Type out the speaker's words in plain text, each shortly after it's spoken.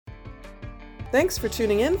Thanks for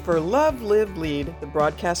tuning in for Love, Live, Lead, the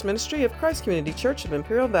broadcast ministry of Christ Community Church of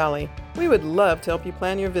Imperial Valley. We would love to help you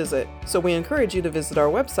plan your visit, so we encourage you to visit our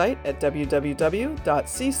website at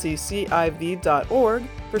www.cccciv.org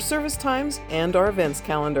for service times and our events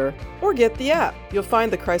calendar. Or get the app. You'll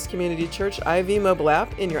find the Christ Community Church IV mobile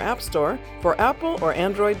app in your app store for Apple or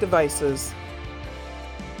Android devices.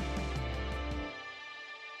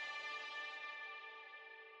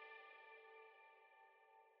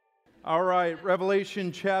 All right,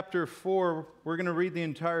 Revelation chapter 4. We're going to read the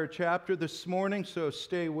entire chapter this morning, so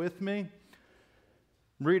stay with me.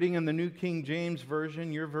 I'm reading in the New King James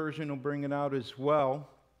Version. Your version will bring it out as well.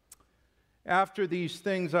 After these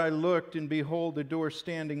things I looked, and behold, a door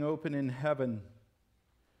standing open in heaven.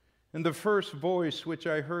 And the first voice which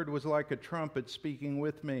I heard was like a trumpet speaking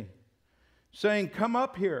with me, saying, "Come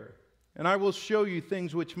up here, and I will show you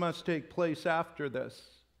things which must take place after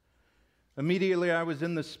this." Immediately I was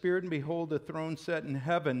in the Spirit, and behold, a throne set in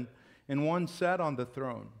heaven, and one sat on the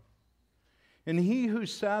throne. And he who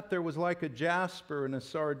sat there was like a jasper and a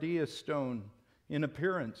sardius stone in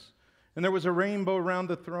appearance. And there was a rainbow around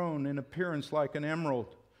the throne, in appearance like an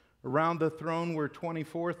emerald. Around the throne were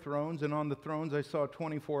 24 thrones, and on the thrones I saw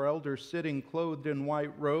 24 elders sitting, clothed in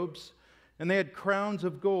white robes, and they had crowns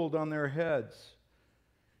of gold on their heads.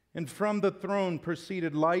 And from the throne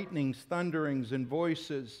proceeded lightnings, thunderings, and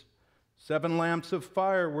voices. 7 lamps of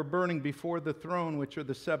fire were burning before the throne, which are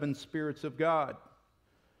the 7 spirits of God.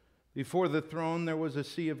 Before the throne there was a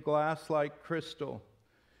sea of glass like crystal.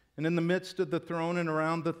 And in the midst of the throne and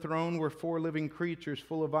around the throne were 4 living creatures,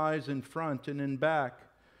 full of eyes in front and in back.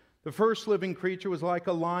 The first living creature was like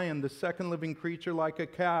a lion, the second living creature like a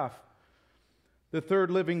calf. The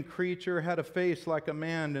third living creature had a face like a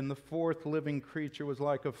man, and the fourth living creature was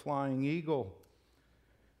like a flying eagle.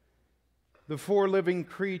 The 4 living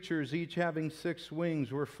creatures, each having 6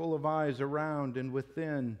 wings, were full of eyes around and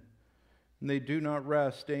within. And they do not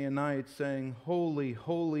rest day and night, saying, "Holy,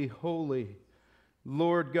 holy, holy,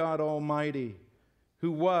 Lord God Almighty,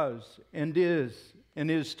 who was and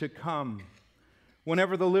is to come."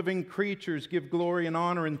 Whenever the living creatures give glory and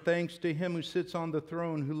honor and thanks to Him who sits on the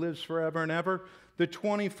throne, who lives forever and ever, the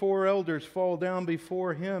 24 elders fall down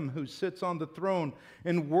before Him who sits on the throne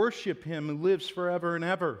and worship Him who lives forever and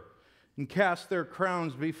ever, and cast their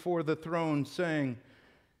crowns before the throne, saying,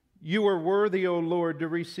 "You are worthy, O Lord, to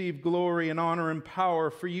receive glory and honor and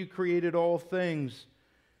power, for you created all things,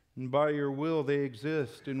 and by your will they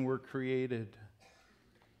exist and were created."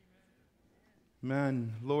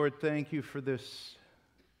 Amen. Lord, thank you for this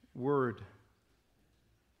word.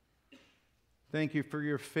 Thank you for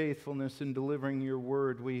your faithfulness in delivering your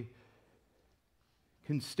word. We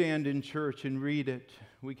can stand in church and read it.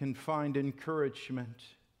 We can find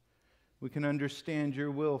encouragement. We can understand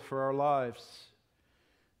your will for our lives.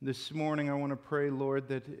 This morning I want to pray, Lord,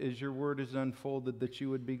 that as your word is unfolded, that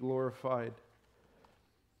you would be glorified.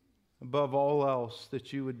 Above all else,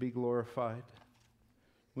 that you would be glorified.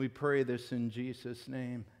 We pray this in Jesus'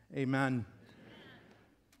 name. Amen.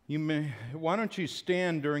 Why don't you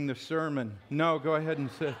stand during the sermon? No, go ahead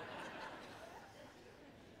and sit.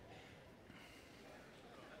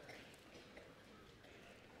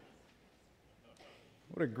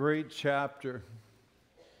 What a great chapter.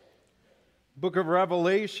 Book of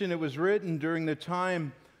Revelation, it was written during the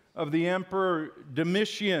time of the Emperor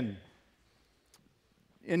Domitian.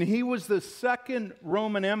 And he was the second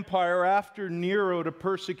Roman Empire after Nero to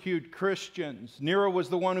persecute Christians. Nero was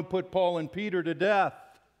the one who put Paul and Peter to death.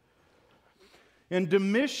 And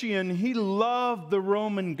Domitian, he loved the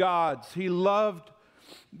Roman gods. He loved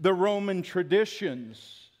the Roman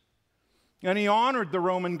traditions. And he honored the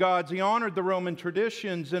Roman gods, he honored the Roman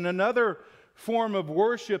traditions. And another form of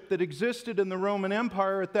worship that existed in the Roman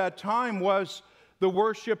Empire at that time was the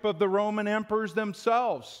worship of the Roman emperors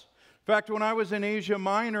themselves. In fact, when I was in Asia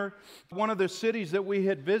Minor, one of the cities that we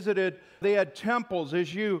had visited, they had temples.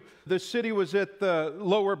 The city was at the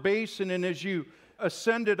lower basin, and as you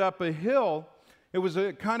ascended up a hill, it was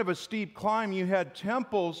a kind of a steep climb. You had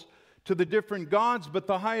temples to the different gods, but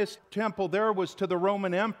the highest temple there was to the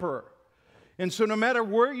Roman emperor. And so no matter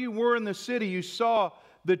where you were in the city, you saw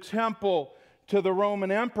the temple to the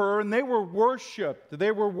Roman emperor, and they were worshipped.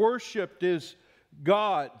 They were worshipped as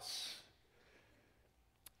gods.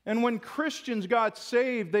 And when Christians got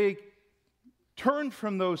saved, they turned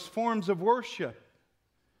from those forms of worship.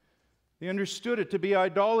 They understood it to be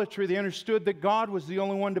idolatry. They understood that God was the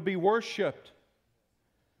only one to be worshipped.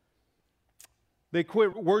 They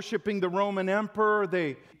quit worshiping the Roman emperor.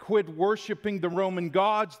 They quit worshiping the Roman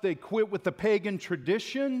gods. They quit with the pagan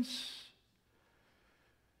traditions.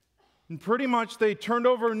 And pretty much they turned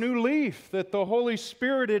over a new leaf, that the Holy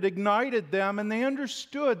Spirit had ignited them, and they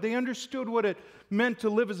understood what it meant to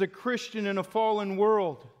live as a Christian in a fallen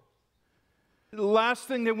world. The last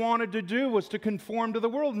thing they wanted to do was to conform to the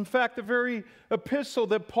world. In fact, the very epistle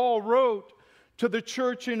that Paul wrote to the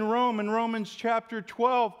church in Rome, in Romans chapter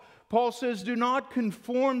 12, Paul says, "Do not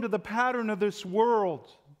conform to the pattern of this world."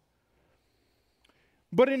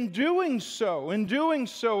 But in doing so,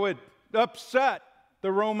 it upset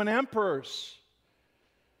the Roman emperors.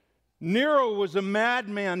 Nero was a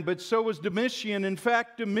madman, but so was Domitian. In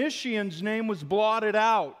fact, Domitian's name was blotted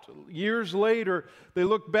out. Years later, they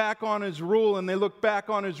looked back on his rule and they looked back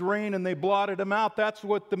on his reign and they blotted him out. That's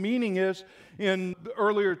what the meaning is in the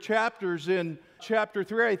earlier chapters. In chapter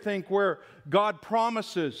 3, I think, where God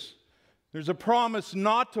promises. There's a promise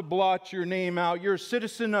not to blot your name out. You're a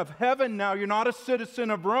citizen of heaven now. You're not a citizen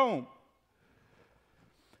of Rome.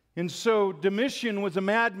 And so Domitian was a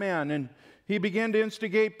madman, and he began to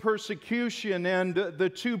instigate persecution. And the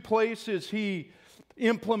two places he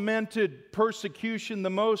implemented persecution the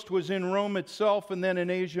most was in Rome itself and then in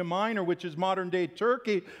Asia Minor, which is modern-day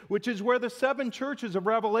Turkey, which is where the 7 churches of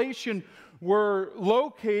Revelation were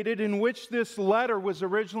located, in which this letter was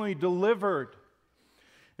originally delivered.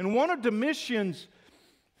 And one of Domitian's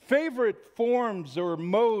favorite forms or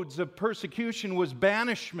modes of persecution was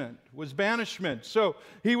banishment. So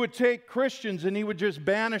he would take Christians and he would just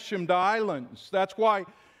banish them to islands. That's why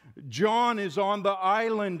John is on the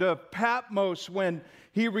island of Patmos when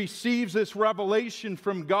he receives this revelation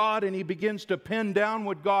from God, and he begins to pen down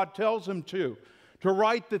what God tells him to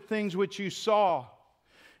write the things which you saw.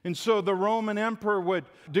 And so the Roman emperor would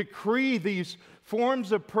decree these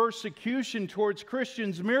forms of persecution towards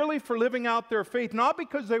Christians merely for living out their faith, not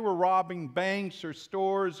because they were robbing banks or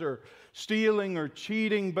stores or stealing or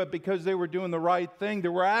cheating, but because they were doing the right thing. They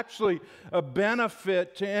were actually a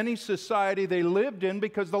benefit to any society they lived in,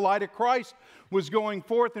 because the light of Christ was going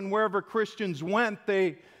forth, and wherever Christians went,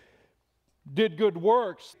 they did good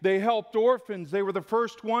works. They helped orphans. They were the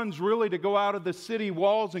first ones really to go out of the city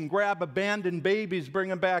walls and grab abandoned babies, bring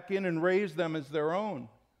them back in, and raise them as their own.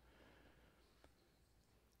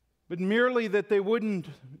 But merely that they wouldn't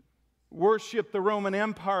worship the Roman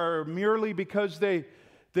Empire, merely because they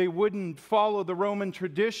wouldn't follow the Roman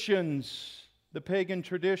traditions, the pagan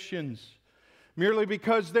traditions, merely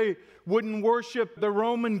because they wouldn't worship the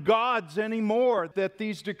Roman gods anymore, that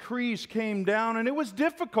these decrees came down, and it was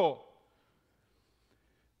difficult.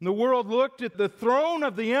 And the world looked at the throne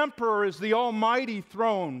of the emperor as the almighty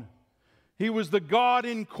throne. He was the God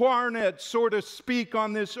incarnate, so to speak,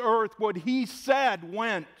 on this earth. What he said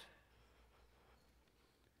went.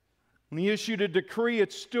 When he issued a decree,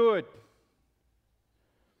 it stood.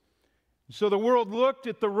 So the world looked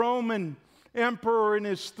at the Roman emperor and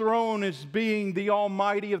his throne as being the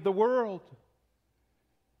almighty of the world.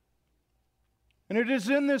 And it is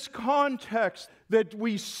in this context that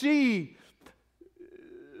we see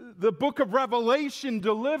the book of Revelation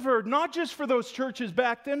delivered, not just for those churches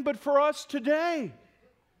back then, but for us today.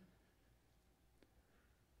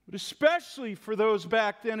 But especially for those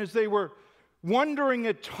back then, as they were wondering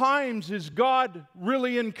at times, is God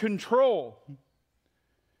really in control? Does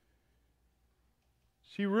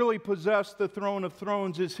he really possess the throne of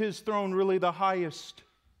thrones? Is his throne really the highest?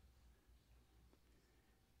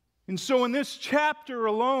 And so in this chapter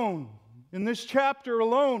alone,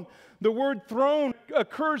 the word throne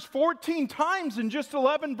occurs 14 times in just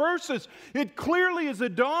 11 verses. It clearly is a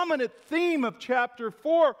dominant theme of chapter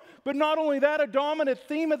 4, but not only that, a dominant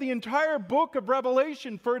theme of the entire book of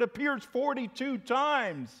Revelation, for it appears 42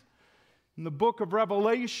 times. In the book of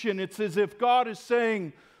Revelation, it's as if God is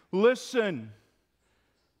saying, listen,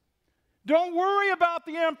 don't worry about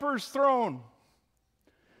the emperor's throne.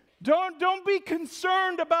 Don't be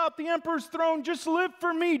concerned about the emperor's throne. Just live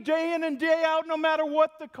for me day in and day out, no matter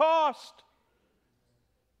what the cost.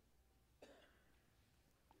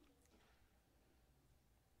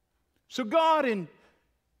 So God, in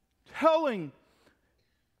telling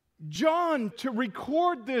John to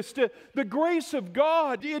record this, the grace of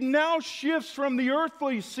God, it now shifts from the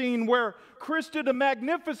earthly scene where Chris did a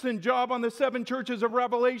magnificent job on the 7 churches of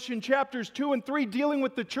Revelation, chapters 2 and 3, dealing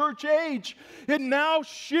with the church age. It now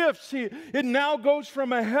shifts. It now goes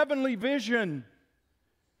from a heavenly vision.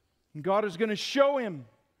 And God is going to show him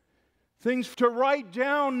things to write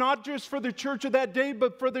down, not just for the church of that day,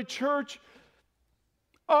 but for the church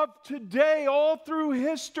of today. All through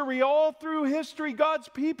history, God's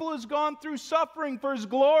people has gone through suffering for his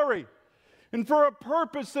glory and for a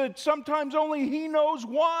purpose that sometimes only he knows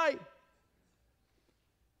why.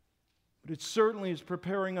 But it certainly is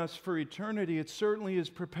preparing us for eternity. It certainly is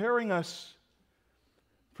preparing us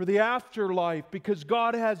for the afterlife, because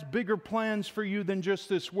God has bigger plans for you than just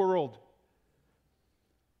this world.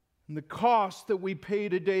 And the cost that we pay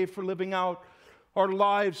today for living out our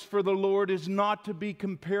lives for the Lord is not to be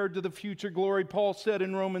compared to the future glory. Paul said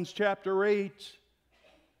in Romans chapter 8,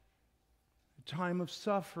 a time of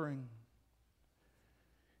suffering.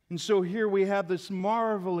 And so here we have this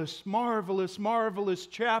marvelous, marvelous, marvelous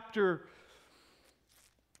chapter,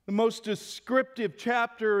 the most descriptive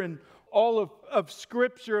chapter in all of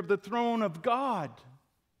Scripture of the throne of God.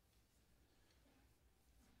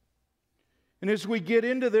 And as we get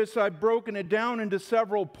into this, I've broken it down into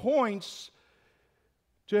several points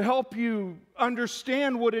to help you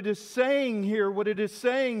understand what it is saying here, what it is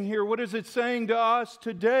saying here, what is it saying to us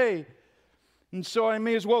today. And so I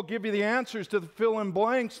may as well give you the answers to the fill-in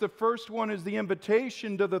blanks. The first one is the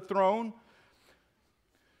invitation to the throne.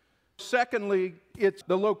 Secondly, it's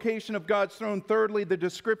the location of God's throne. Thirdly, the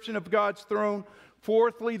description of God's throne.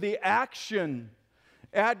 Fourthly, the action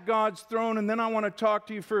at God's throne. And then I want to talk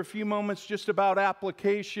to you for a few moments just about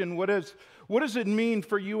application. What does it mean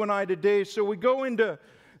for you and I today? So we go into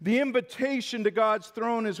the invitation to God's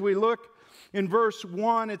throne as we look in verse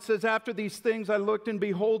 1. It says, "After these things I looked, and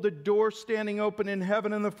behold, a door standing open in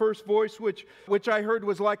heaven, and the first voice which I heard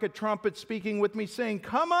was like a trumpet speaking with me, saying,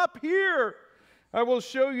 'Come up here. I will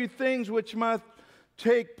show you things which must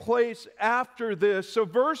take place after this.'" So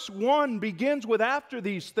verse 1 begins with after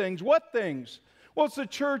these things. What things? Well, it's the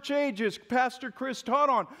church age, as Pastor Chris taught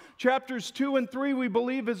on. Chapters 2 and 3, we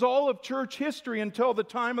believe, is all of church history until the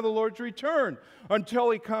time of the Lord's return, until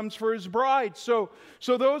He comes for His bride. So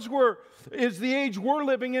is the age we're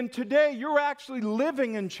living in today. You're actually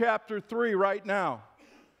living in chapter 3 right now.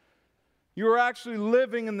 You're actually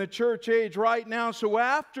living in the church age right now. So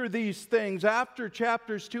after these things, after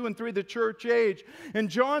chapters 2 and 3, the church age, and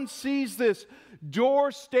John sees this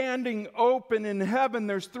door standing open in heaven.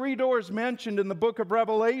 There's 3 doors mentioned in the book of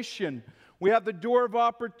Revelation. We have the door of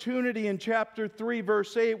opportunity in chapter 3,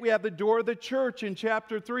 verse 8. We have the door of the church in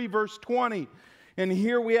chapter 3, verse 20. And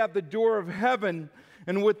here we have the door of heaven.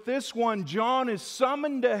 And with this one, John is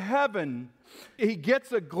summoned to heaven. He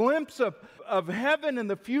gets a glimpse of heaven and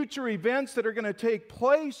the future events that are going to take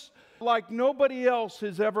place like nobody else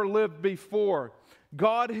has ever lived before.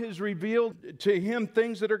 God has revealed to him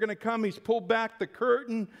things that are going to come. He's pulled back the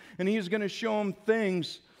curtain, and He's going to show him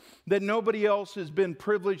things that nobody else has been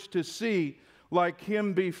privileged to see like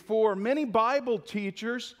him before. Many Bible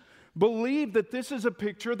teachers believe that this is a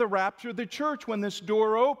picture of the rapture of the church when this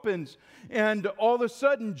door opens and all of a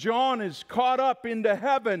sudden John is caught up into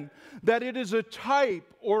heaven, that it is a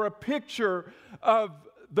type or a picture of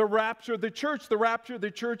the rapture of the church. The rapture of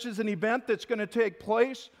the church is an event that's going to take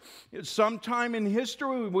place sometime in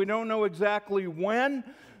history. We don't know exactly when,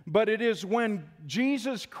 but it is when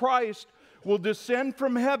Jesus Christ will descend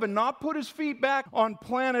from heaven, not put His feet back on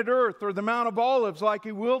planet Earth or the Mount of Olives like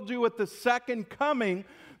He will do at the second coming,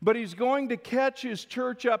 but He's going to catch His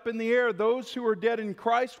church up in the air. Those who are dead in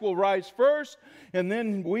Christ will rise first, and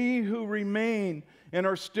then we who remain and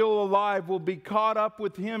are still alive will be caught up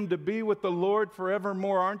with Him to be with the Lord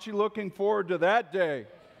forevermore. Aren't you looking forward to that day?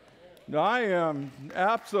 I am,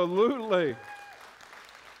 absolutely.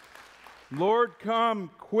 Lord, come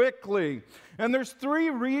quickly. And there's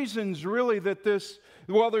 3 reasons really that there's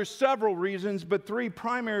several reasons, but 3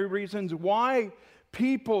 primary reasons why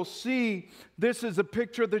people see this as a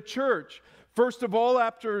picture of the church. First of all,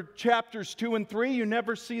 after chapters 2 and 3, you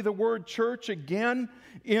never see the word church again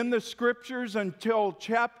in the Scriptures until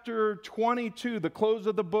chapter 22, the close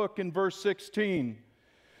of the book, in verse 16.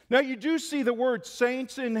 Now, you do see the word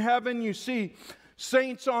saints in heaven. You see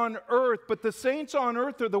saints on earth, but the saints on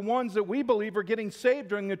earth are the ones that we believe are getting saved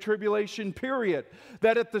during the tribulation period.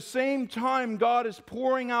 That at the same time God is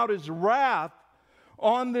pouring out His wrath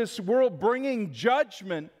on this world, bringing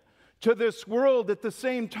judgment to this world, at the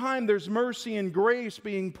same time there's mercy and grace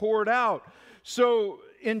being poured out. So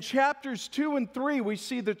in chapters 2 and 3 we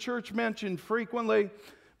see the church mentioned frequently,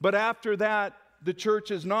 but after that the church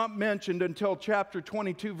is not mentioned until chapter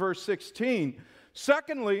 22 verse 16.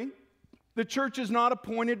 Secondly, the church is not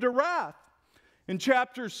appointed to wrath. In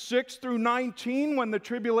chapters 6 through 19, when the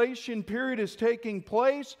tribulation period is taking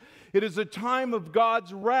place, it is a time of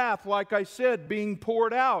God's wrath, like I said, being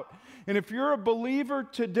poured out. And if you're a believer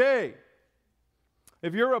today,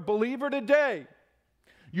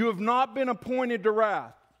 you have not been appointed to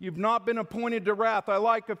wrath. You've not been appointed to wrath. I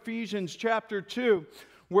like Ephesians chapter 2,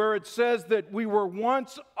 where it says that we were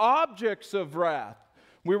once objects of wrath.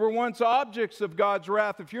 We were once objects of God's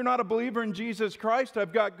wrath. If you're not a believer in Jesus Christ,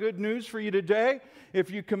 I've got good news for you today.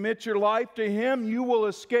 If you commit your life to Him, you will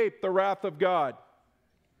escape the wrath of God.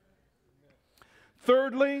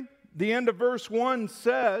 Thirdly, the end of verse 1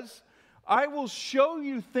 says, I will show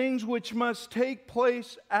you things which must take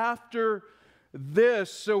place after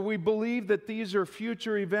this. So we believe that these are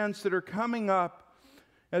future events that are coming up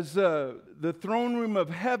as the throne room of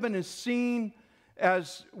heaven is seen,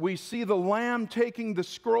 as we see the Lamb taking the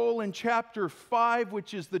scroll in chapter 5,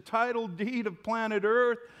 which is the title deed of planet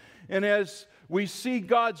Earth, and as we see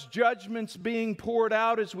God's judgments being poured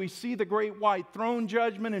out, as we see the great white throne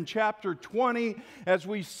judgment in chapter 20, as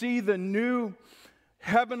we see the new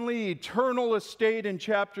heavenly eternal estate in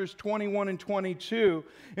chapters 21 and 22.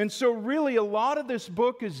 And so really a lot of this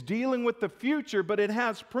book is dealing with the future, but it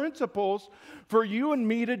has principles for you and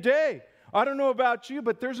me today. I don't know about you,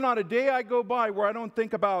 but there's not a day I go by where I don't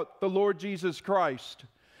think about the Lord Jesus Christ.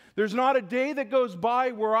 There's not a day that goes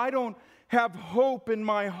by where I don't have hope in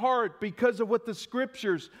my heart because of what the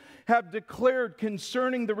Scriptures have declared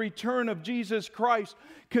concerning the return of Jesus Christ,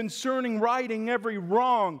 concerning righting every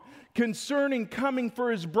wrong, concerning coming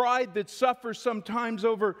for His bride that suffers sometimes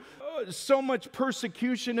over so much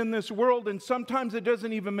persecution in this world, and sometimes it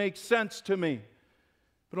doesn't even make sense to me,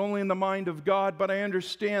 but only in the mind of God. But I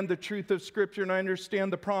understand the truth of Scripture, and I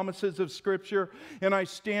understand the promises of Scripture, and I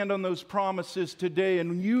stand on those promises today,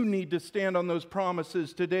 and you need to stand on those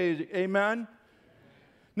promises today. Amen?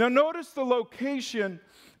 Now notice the location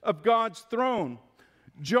of God's throne.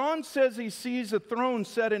 John says he sees a throne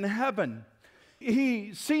set in heaven.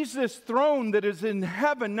 He sees this throne that is in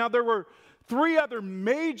heaven. Now there were 3 other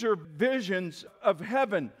major visions of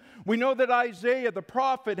heaven. We know that Isaiah the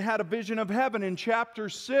prophet had a vision of heaven in chapter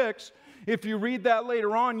 6. If you read that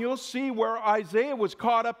later on, you'll see where Isaiah was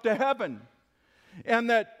caught up to heaven. And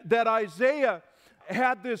that Isaiah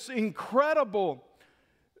had this incredible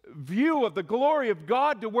view of the glory of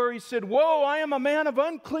God to where he said, "Whoa, I am a man of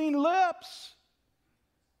unclean lips.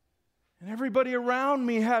 And everybody around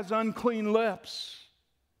me has unclean lips.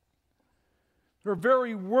 Their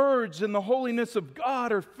very words in the holiness of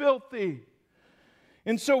God are filthy."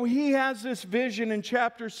 And so he has this vision in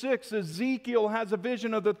chapter 6. Ezekiel has a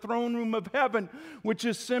vision of the throne room of heaven, which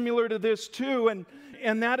is similar to this too.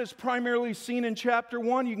 And that is primarily seen in chapter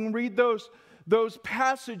 1. You can read those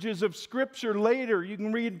passages of Scripture later. You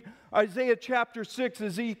can read Isaiah chapter 6,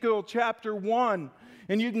 Ezekiel chapter 1,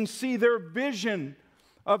 and you can see their vision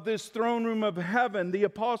of this throne room of heaven. The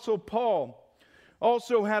Apostle Paul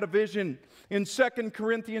also had a vision. In 2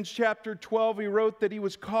 Corinthians chapter 12, he wrote that he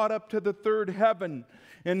was caught up to the third heaven,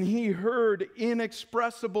 and he heard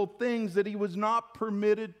inexpressible things that he was not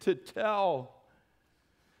permitted to tell.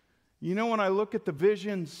 You know, when I look at the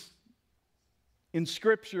visions in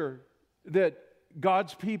Scripture that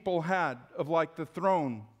God's people had of like the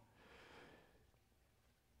throne,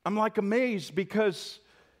 I'm like amazed, because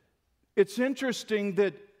it's interesting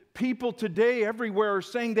that people today everywhere are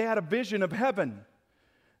saying they had a vision of heaven.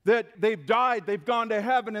 That they've died, they've gone to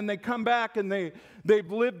heaven, and they come back and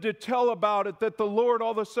they've lived to tell about it. That the Lord all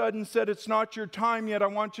of a sudden said, "It's not your time yet. I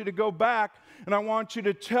want you to go back, and I want you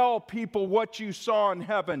to tell people what you saw in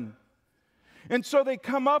heaven." And so they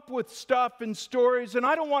come up with stuff and stories, and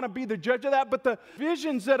I don't want to be the judge of that, but the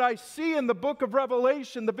visions that I see in the book of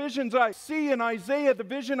Revelation, the visions I see in Isaiah, the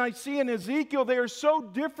vision I see in Ezekiel, they are so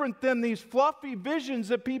different than these fluffy visions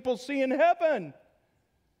that people see in heaven.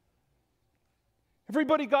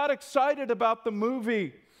 Everybody got excited about the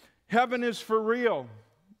movie Heaven is for Real.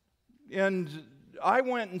 And I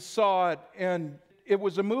went and saw it, and it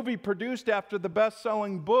was a movie produced after the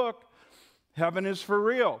best-selling book, Heaven is for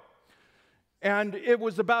Real. And it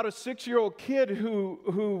was about a 6-year-old kid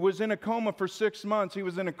who was in a coma for 6 months. He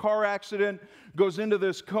was in a car accident, goes into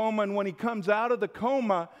this coma, and when he comes out of the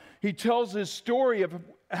coma, he tells his story of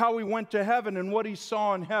how he went to heaven and what he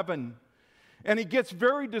saw in heaven. And he gets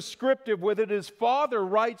very descriptive with it. His father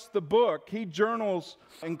writes the book. He journals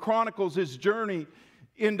and chronicles his journey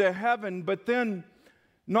into heaven. But then,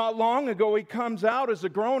 not long ago, he comes out as a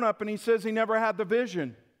grown-up and he says he never had the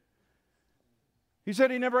vision. He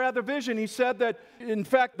said he never had the vision. He said that, in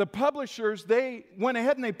fact, the publishers, they went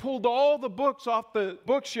ahead and they pulled all the books off the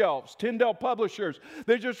bookshelves, Tyndale Publishers.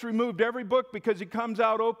 They just removed every book because he comes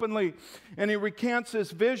out openly and he recants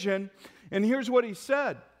his vision. And here's what he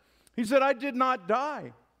said. He said, "I did not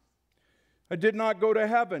die. I did not go to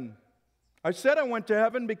heaven. I said I went to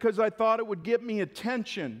heaven because I thought it would get me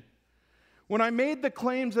attention. When I made the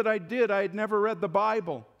claims that I did, I had never read the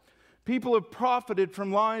Bible. People have profited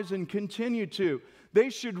from lies and continue to. They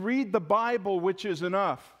should read the Bible, which is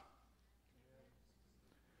enough."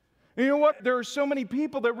 And you know what? There are so many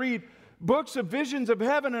people that read books of visions of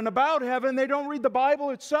heaven and about heaven, they don't read the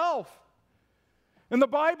Bible itself. And the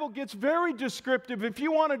Bible gets very descriptive. If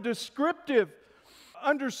you want a descriptive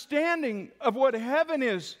understanding of what heaven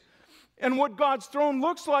is and what God's throne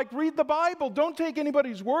looks like, read the Bible. Don't take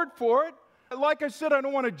anybody's word for it. Like I said, I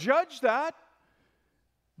don't want to judge that.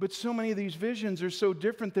 But so many of these visions are so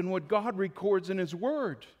different than what God records in His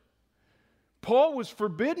Word. Paul was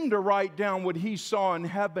forbidden to write down what he saw in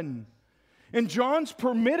heaven. And John's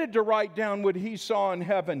permitted to write down what he saw in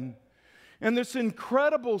heaven. And this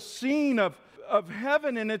incredible scene of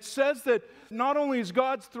heaven, and it says that not only is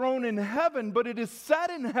God's throne in heaven, but it is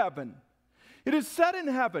set in heaven. It is set in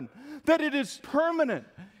heaven, that it is permanent.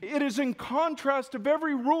 It is in contrast of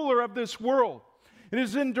every ruler of this world. It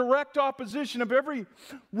is in direct opposition of every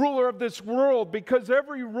ruler of this world, because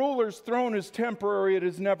every ruler's throne is temporary. It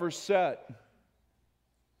is never set.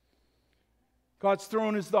 God's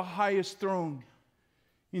throne is the highest throne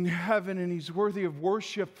in heaven, and He's worthy of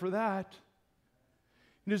worship for that.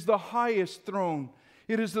 It is the highest throne.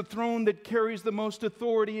 It is the throne that carries the most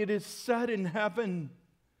authority. It is set in heaven.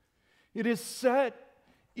 It is set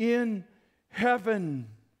in heaven.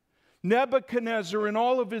 Nebuchadnezzar, in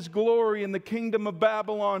all of his glory in the kingdom of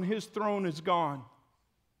Babylon, his throne is gone.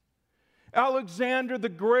 Alexander the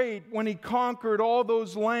Great, when he conquered all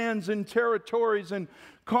those lands and territories and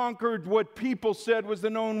conquered what people said was the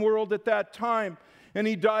known world at that time, and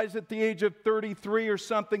he dies at the age of 33 or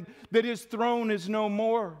something, that his throne is no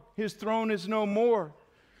more. His throne is no more.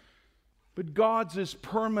 But God's is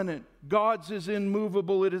permanent. God's is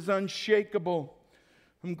immovable. It is unshakable.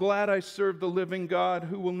 I'm glad I serve the living God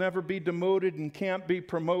who will never be demoted and can't be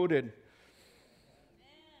promoted.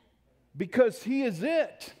 Because He is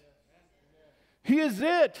it. He is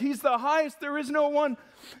it. He's the highest. There is no one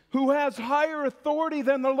who has higher authority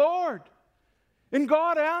than the Lord. And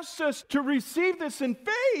God asks us to receive this in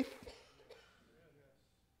faith.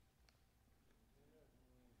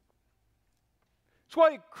 That's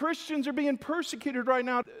why Christians are being persecuted right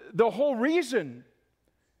now. The whole reason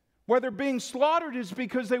why they're being slaughtered is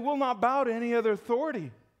because they will not bow to any other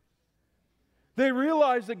authority. They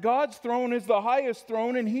realize that God's throne is the highest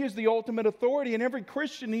throne and He is the ultimate authority, and every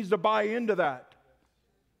Christian needs to buy into that.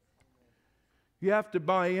 You have to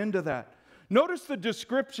buy into that. Notice the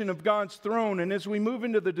description of God's throne, and as we move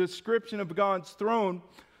into the description of God's throne,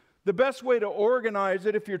 the best way to organize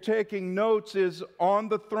it, if you're taking notes, is on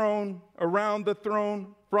the throne, around the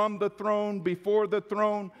throne, from the throne, before the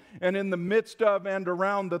throne, and in the midst of and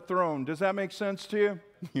around the throne. Does that make sense to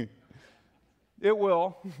you? It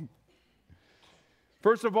will.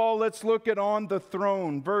 First of all, let's look at on the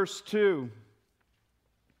throne, verse 2.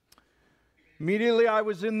 Immediately I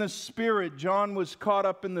was in the Spirit. John was caught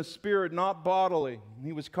up in the Spirit, not bodily.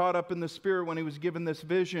 He was caught up in the Spirit when he was given this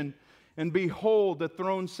vision. And behold, the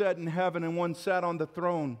throne sat in heaven, and one sat on the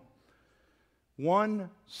throne.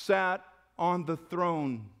 One sat on the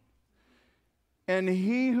throne. And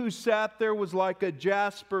he who sat there was like a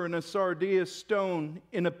jasper and a sardius stone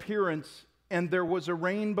in appearance, and there was a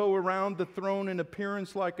rainbow around the throne in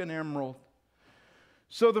appearance like an emerald.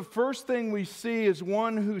 So the first thing we see is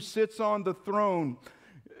one who sits on the throne.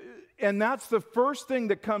 And that's the first thing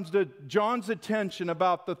that comes to John's attention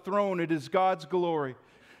about the throne. It is God's glory.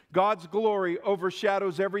 God's glory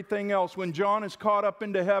overshadows everything else. When John is caught up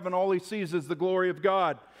into heaven, all he sees is the glory of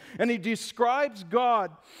God. And he describes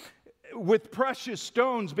God with precious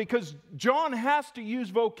stones because John has to use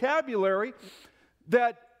vocabulary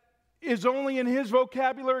that is only in his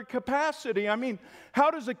vocabulary capacity. I mean, how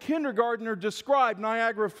does a kindergartner describe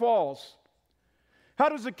Niagara Falls? How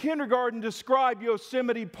does a kindergarten describe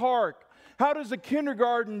Yosemite Park? How does a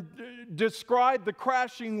kindergarten describe the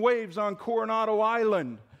crashing waves on Coronado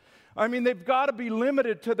Island? I mean, they've got to be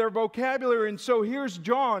limited to their vocabulary. And so here's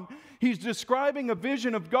John. He's describing a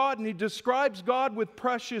vision of God, and he describes God with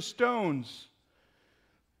precious stones.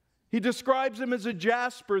 He describes him as a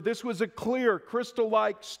jasper. This was a clear,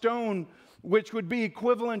 crystal-like stone, which would be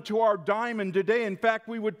equivalent to our diamond today. In fact,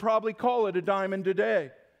 we would probably call it a diamond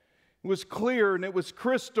today. It was clear, and it was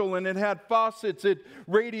crystal, and it had faucets. It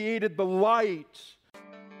radiated the light.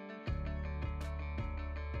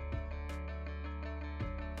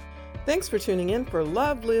 Thanks for tuning in for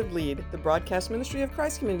Love, Live, Lead, the broadcast ministry of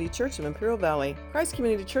Christ Community Church of Imperial Valley. Christ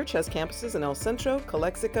Community Church has campuses in El Centro,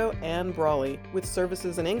 Calexico, and Brawley, with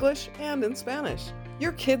services in English and in Spanish.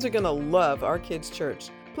 Your kids are going to love our kids' church.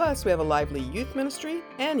 Plus, we have a lively youth ministry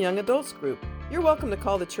and young adults group. You're welcome to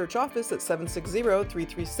call the church office at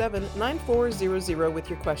 760-337-9400 with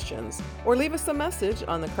your questions, or leave us a message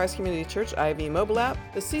on the Christ Community Church IV mobile app,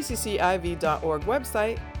 the ccciv.org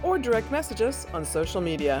website, or direct message us on social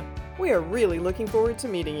media. We are really looking forward to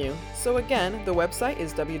meeting you. So again, the website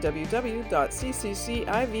is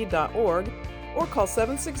www.cccIV.org, or call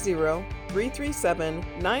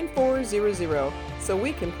 760-337-9400 so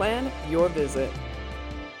we can plan your visit.